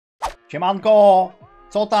Siemanko!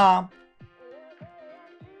 Co tam?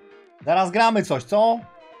 Zaraz gramy coś, co?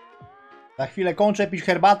 Za chwilę kończę pić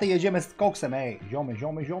herbatę i jedziemy z koksem. Ej, ziomy,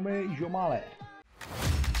 ziomy, ziomy i ziomale.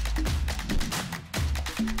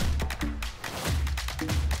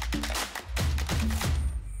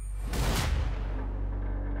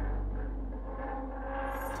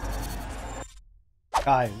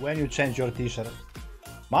 Kai, when you change your t-shirt?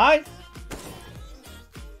 Mine?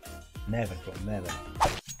 Never, bro, never.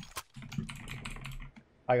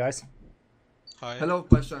 Hi guys. Hi. Hello,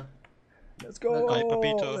 Pasha. Let's go. Hi,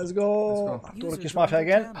 Papito. Let's go. Turkish Mafia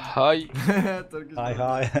again. Hi. Turkish Hi,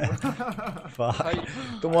 Mafia. hi. Fuck. Hi.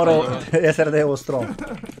 Tomorrow, yesterday was strong.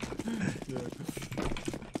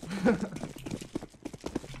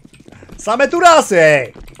 Same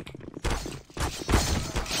turasy!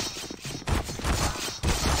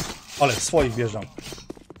 Ale w swoich wjeżdżam.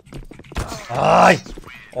 Aj!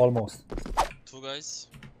 Almost. Two guys.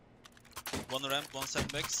 One ramp, one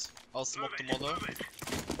sandbags. I'll smoke the molo.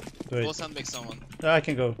 Wait. Go sandbag someone. Yeah, I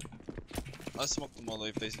can go. I'll smoke the molo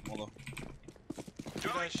if they see molo. Two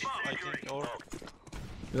guys, I think, or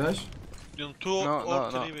Yes? two No,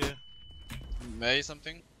 or no, three. no. May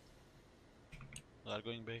something? They are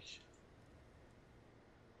going back.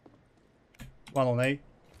 One on A.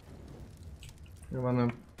 You wanna...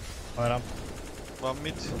 One ramp. One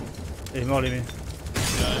mid. He's molly me.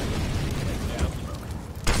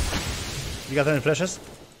 You got any flashes?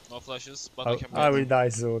 No flashes, but I can I will die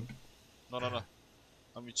soon. No, no, no.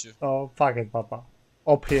 I'm with you. Oh, fuck it, papa.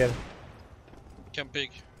 Up here. Can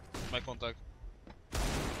pick my contact.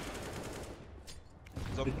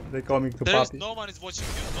 The, They coming to there is papi. no one is watching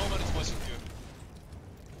you. No one is watching you.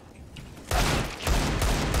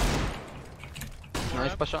 One Nice,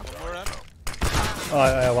 ramp, Pasha. one more ramp. Oh,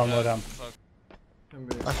 yeah, one more ramp. Fuck. Can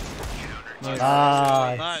be... Nice.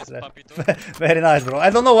 Nice, Papito. Very nice, bro. I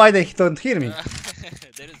don't know why they don't hear me.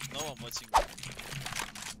 There is no one watching.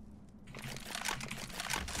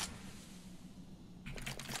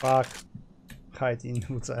 Fuck. Hide in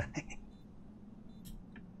WC.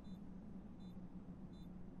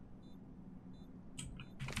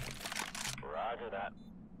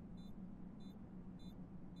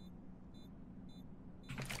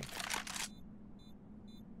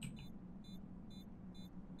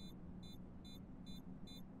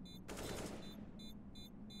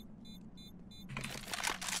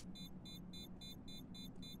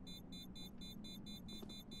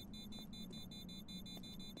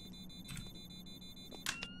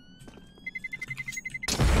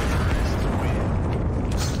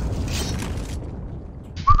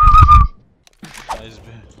 Nice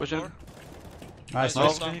B. Pushing. Nice.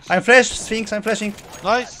 Nice. I'm flash, Sphinx, I'm flashing.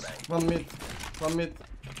 Nice! One mid. One mid.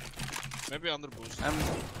 Maybe under boost. I'm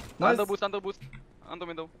Nice. under boost, under boost. Under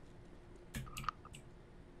window.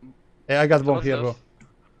 Yeah, I got bomb Close here, stairs. bro.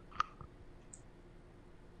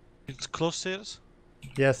 It's close stairs.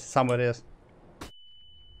 Yes, somewhere, yes.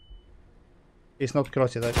 He's not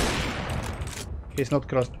crossed yet. He's not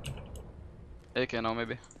crossed. AK now,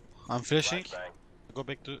 maybe. I'm flashing. Go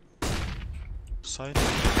back to side.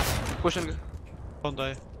 Pushing. Don't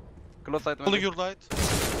die. Close side, Holding maybe. your light.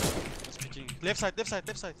 Speaking. Left side, left side,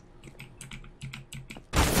 left side.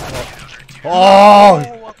 Oh!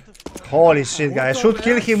 What the fuck? Holy shit, guys! I should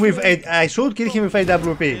kill him with a. I should kill him with They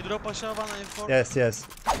AWP. drop Pasha one M4. Yes, yes.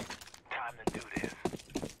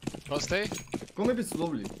 Go stay. Go maybe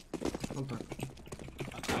slowly. Contact.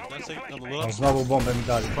 One second, no, No, no. znowu bombę mi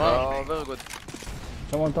dali. Oh, very good.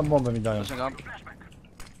 Czemu on tą bombę mi dają? Pushing up.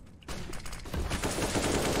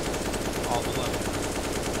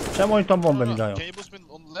 Czemu oni tą bombę mi dają? Can you boost me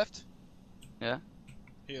on left? Yeah.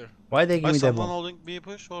 Here. Why they give Is me the someone bomb? holding B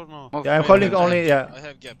push or no? Move. Yeah, I'm Wait, holding wait, only. wait. Yeah. I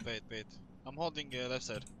have gap. Wait, wait. I'm holding left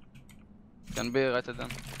side. Can be right then.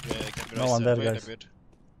 Yeah, I can be No right one side. there, Wait guys. a bit.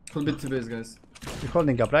 Full bit to base, guys. You're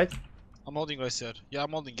holding up, right? I'm holding right side. Yeah,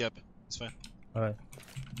 I'm holding gap. It's fine. Alright.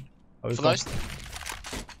 I will come. Flashed.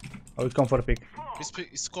 I will come for a pick. He's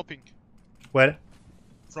scoping. Where?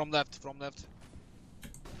 From left. From left.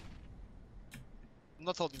 I'm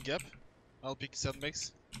not holding gap. I'll pick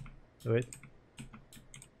sandbags. Wait.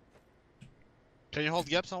 Can you hold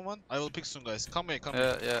gap, someone? I will pick soon, guys. Come here, come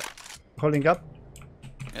Yeah, yeah, Holding up.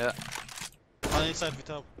 yeah. One inside with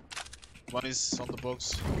up. here. One is on the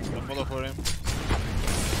box. I'm follow for him.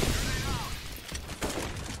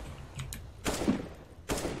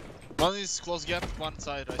 One is close gap, one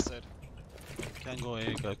side, right side. Can go A,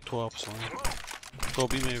 like 2 ups on it. Go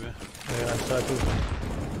B maybe. Yeah, I try to.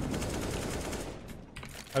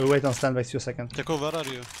 I will wait on standby few seconds. Teko, where are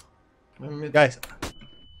you? Maybe mid. Guys,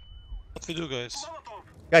 What we do, guys?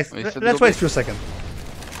 guys, Wait, let's so wait few seconds.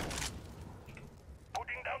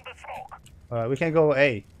 We can go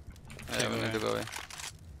A. Yeah, we need to go away.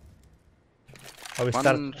 I will One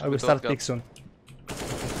start. I should will be start top pick soon.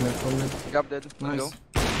 Mid, one mid. Gap dead. Let's go.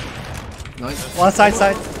 Nice. One side.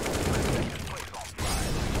 Dead.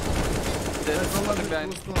 One Something mid,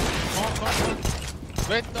 behind. close, close.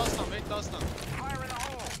 Wait, last one, wait, last one.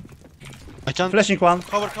 I can't. Flashing one.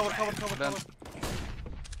 Cover. Done.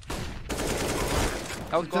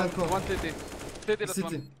 Out can one. go. One city. City last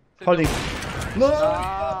City. one. Holding. No!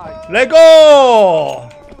 Ah, Let go!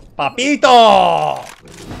 Papito!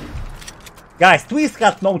 Guys, Twist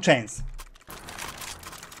got no chance.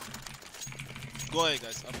 Go A,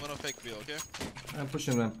 guys. I'm gonna fake B, okay? I'm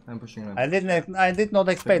pushing ramp. I'm pushing ramp. I did not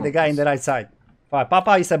expect the guy in the right side.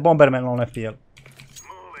 Papa is a bomberman on FPL.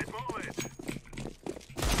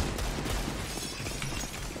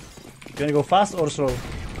 You wanna go fast or slow?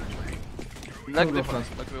 like Go different,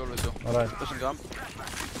 fast. like we always do. Alright. Pushing jump.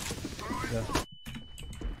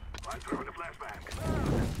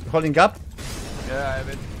 Holding up. Yeah, I have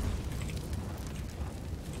it.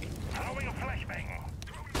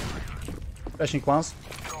 Flashing once.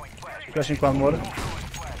 Flashing one more.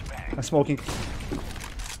 I'm smoking.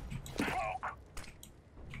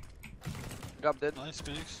 Gap dead. Nice,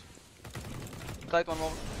 Phoenix. Side one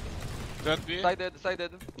more. Dead B. Side dead, side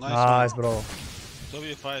dead. Nice, bro.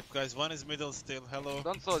 W5, guys. One is middle still. Hello.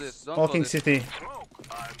 Don't saw this, don't saw Smoking this. city.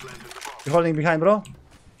 You holding behind, bro?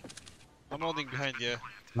 I'm holding behind, yeah.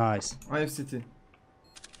 I Nice. have city.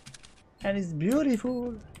 And it's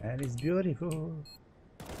beautiful. And it's beautiful.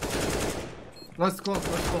 Nice call,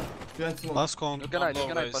 nice call. Behind smoke. Last con. You can hide, low,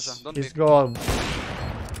 Pasha. guys. Don't Let's pick. go.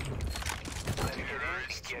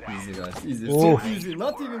 Easy guys, easy. Oh. So easy,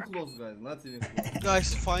 not even close guys, not even close.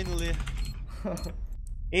 Guys, finally.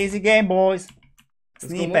 Easy game, boys. go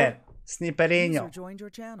Sniper. more. Sniperinho. User joined your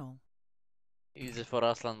channel. Easy for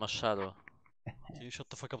Aslan Machado. Can you shut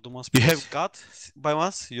the fuck up, Dumas? We have God by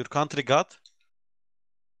us. Your country God.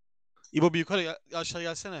 İbo bir yukarı aşağı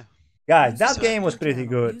gelsene. Guys, that game was pretty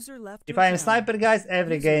good. User left If your I am channel. sniper, guys,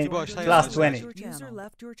 every User game joined your plus channel. 20. User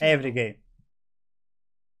left your channel. Every game.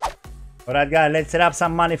 Alright, guys, let's set up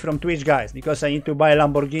some money from Twitch, guys, because I need to buy a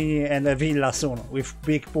Lamborghini and a villa soon with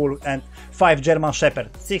big pool and 5 German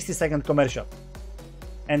Shepherd. 60-second commercial.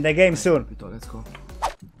 And the game soon. Papito, let's go.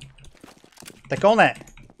 Tekone,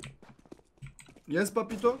 Yes,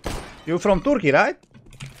 Papito? you from Turkey, right?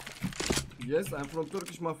 Yes, I'm from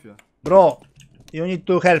Turkish Mafia. Bro, you need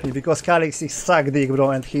to help me because Kalix is suck dick,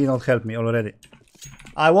 bro, and he not help me already.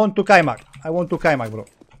 I want to Kaimak. Bro.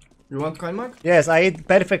 You want Kaimak? Yes, I eat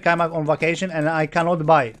perfect Kaimak on vacation and I cannot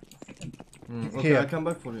buy. Okay, Here. I can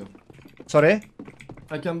buy for you. Sorry?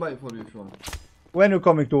 I can buy for you if you want. When you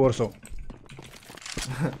coming to Warsaw?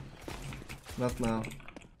 Not now.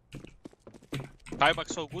 Kaymak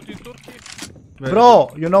so good in Turkey? Very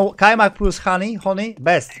Bro, you know Kaimak plus honey,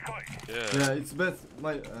 best. good. Yeah, it's best.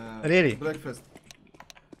 My Really? breakfast.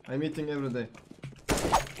 I'm eating every day.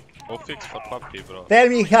 Go fix for puppy, bro. Tell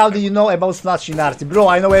me how do you know about Snatchy Narty? Bro,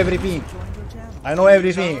 I know everything. Joined your channel. I know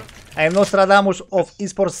everything. I am Nostradamus of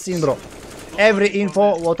esports scene, bro. Every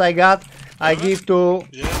info what I got, I give to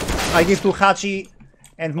Hachi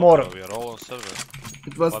and more We are all on server.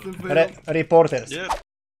 It was still very reporters. Yeah.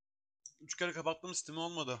 3 kere kapattım, Steam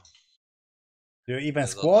olmadı. Do you even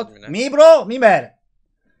squad? Me, bro? Me, man.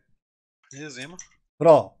 Ne yazayım?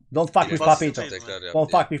 Bro, don't fuck with Papito. Tekrar yap.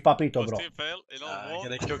 Don't fuck with Papito, bro. Team fail. Elon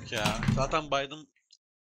Gerek yok ya. Zaten baydım.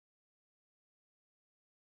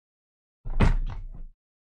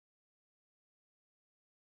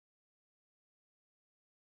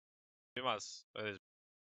 Bilmez. Öyle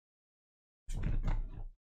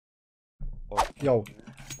Yo,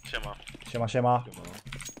 siema. siema.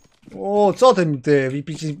 O, co ty,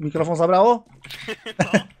 VP ci mikrofon zabrało?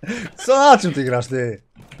 Co, na czym ty grasz, ty?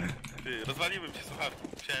 Ty, rozwaliłem ci słuchawki.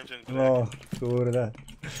 Musiałem wziąć. No, kurde.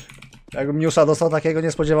 Jakbym newsa dostał takiego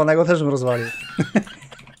niespodziewanego, też bym rozwalił.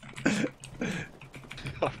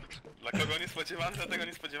 Dla kogo niespodziewany, dla tego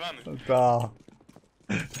niespodziewany. Ta.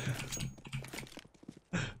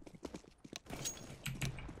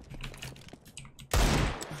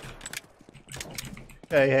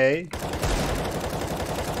 Hej, hej.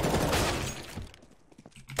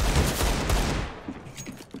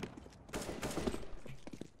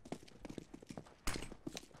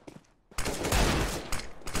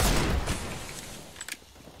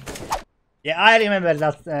 Yeah, I remember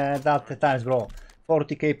that times, bro.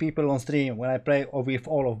 40k people on stream when I play with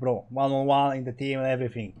all of bro. 1-on-1 in the team and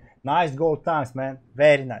everything. Nice gold times, man.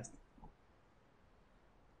 Very nice.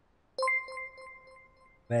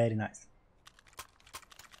 Very nice.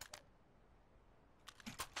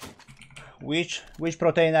 Which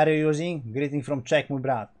protein are you using? Greeting from Czech, mój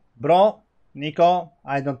brat. Bro, Nico,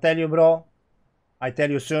 I don't tell you, bro. I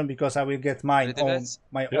tell you soon because I will get my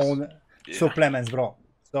own supplements, bro.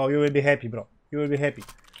 So you will be happy, bro. You will be happy.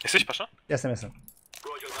 Jesteś, Pasza? Jestem.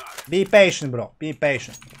 Be patient, bro. Be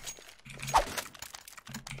patient.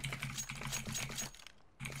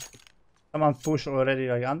 Someone push already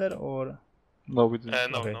like under or? No, we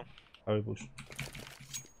didn't. No, Okay. no. I will push.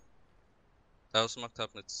 I was smoke top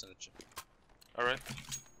mid synergy. Alright.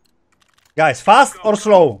 Guys, fast or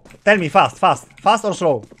slow? Tell me fast or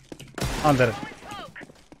slow? Under.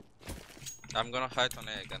 I'm gonna hide on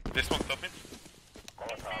A again. They smoke top mid.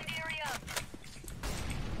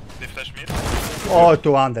 They flash mid. Oh,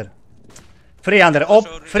 2 under. 3 under. Op.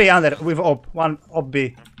 3 under with op. 1 op B.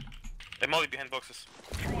 They molly behind boxes.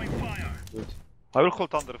 I will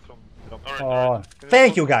hold under from drum. Alright. Oh,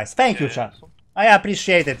 thank you guys. Thank you, chat. I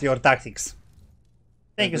appreciated your tactics.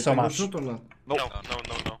 Thank you so Can go much. shoot or not? No,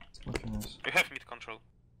 no. Okay, nice. We have mid control.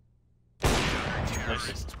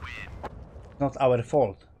 Not our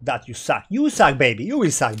fault that you suck. You suck, baby. You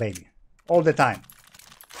will suck, baby. All the time.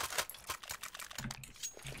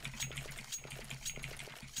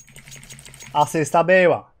 Asysta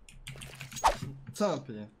była. Co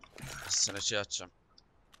pije? Synergy açacağım.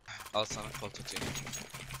 Al sana kol tutayım.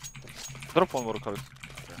 Drop one more card.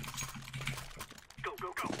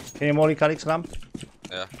 Can you molly Calix ramp?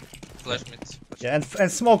 Yeah. Flash mid. Yeah,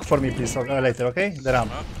 and smoke for me, please, later, okay? The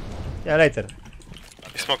ramp. Yeah, later.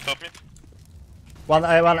 They smoke top mid. One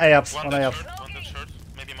A ups, One one A dead ups. short, one dead short.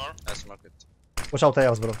 Maybe more. I smoke it. Watch out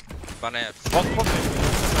A ups, bro. One A.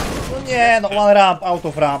 No nie, no one ramp, out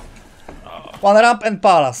of ramp. One ramp and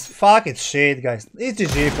palace. Fuck it, shit, guys. It's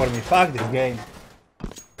GG for me. Fuck this game.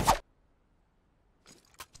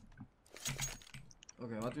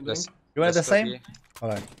 Okay, what you doing? Let's, You want the let's go same? B.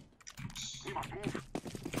 Alright.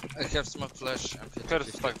 I have smoke flash and 50. Curse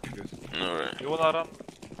stack, guys. Alright. You wanna run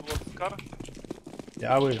towards car?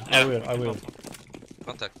 Yeah, I will.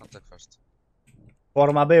 Contact first.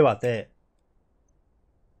 Forma była, ty.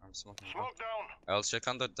 I'm smoking. I will check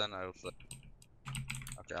under, then I will flash.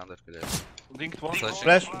 Okay, under clear. Linked one. Flashing.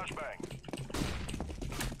 Flash.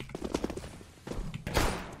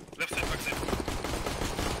 Left side, back side.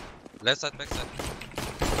 Left side, back side.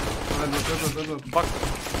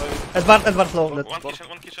 Dead. Back. Edward low.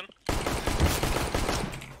 One kitchen.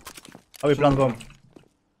 I will plant bomb.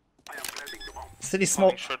 City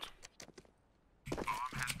smoke. Short.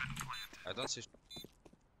 I don't see.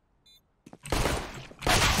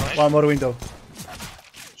 One more window.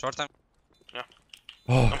 Short time.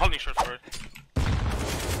 I'm holding short for it.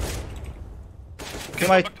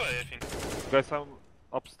 Can I? Back to A, I think. Guys, I'm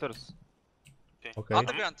upstairs. Okay.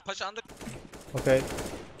 Under behind. Push under. Okay.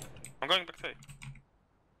 I'm going back to A.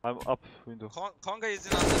 I'm up window. Konga is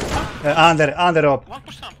in under. Under up. One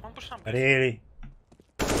push ramp. Really?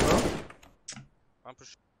 One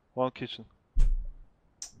push. One kitchen.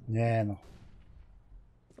 Nie no.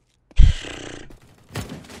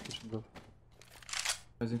 Kitchen door.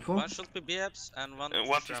 Is info? One should be BFs and one One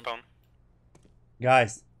push to ramp. spawn.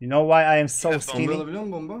 Guys, you know why I am so Yes, bomb. Bomba skinny? alabiliyor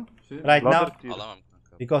musun bomba? Şey. Right now? Ladder clear. Alamam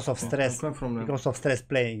kanka. Because of stress. Come from them. Because of stress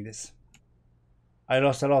playing this. I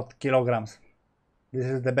lost a lot kilograms. This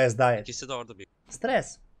is the best diet. İkisi de orada bir.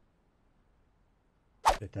 Stress.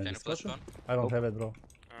 Can you flash one? I don't have it, bro.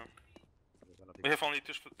 We have only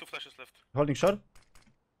two flashes left. Holding short?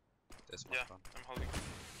 They smoke Yeah, one. I'm holding.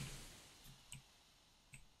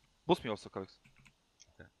 Boost me also, Calix.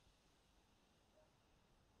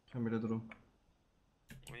 Can be the room.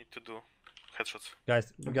 We need to do headshots.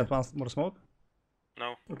 Guys, we got one more smoke?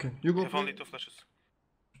 No, Okay, you we go have only two flashes.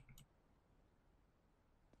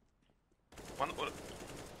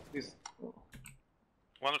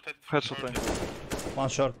 One or tight. Headshot lane. One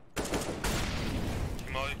short.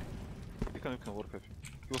 Molly. You can work, I think.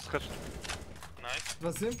 He was headshot. Nice.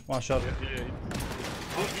 That's him. One short. Dead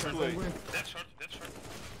short.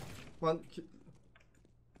 One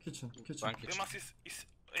kitchen. One The kitchen. mass is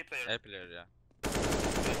A player. A player yeah.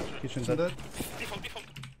 Kitchen Kitchen dead. dead. Default.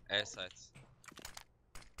 A side.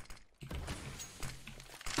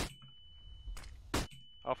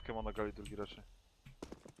 Awkę ma na gali drugi raczej.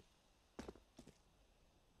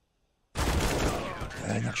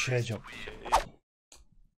 Jednak siedział.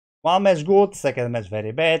 One match good, second match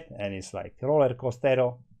very bad, and it's like roller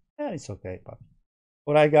coastero, and it's okay. But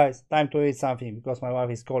alright, guys, time to eat something because my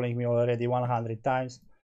wife is calling me already 100 times.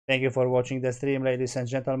 Thank you for watching the stream, ladies and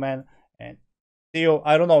gentlemen, and see you.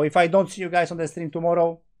 I don't know if I don't see you guys on the stream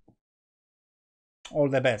tomorrow. All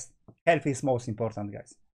the best. Health is most important,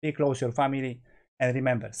 guys. Be close to your family, and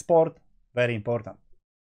remember, sport very important.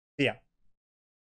 See ya.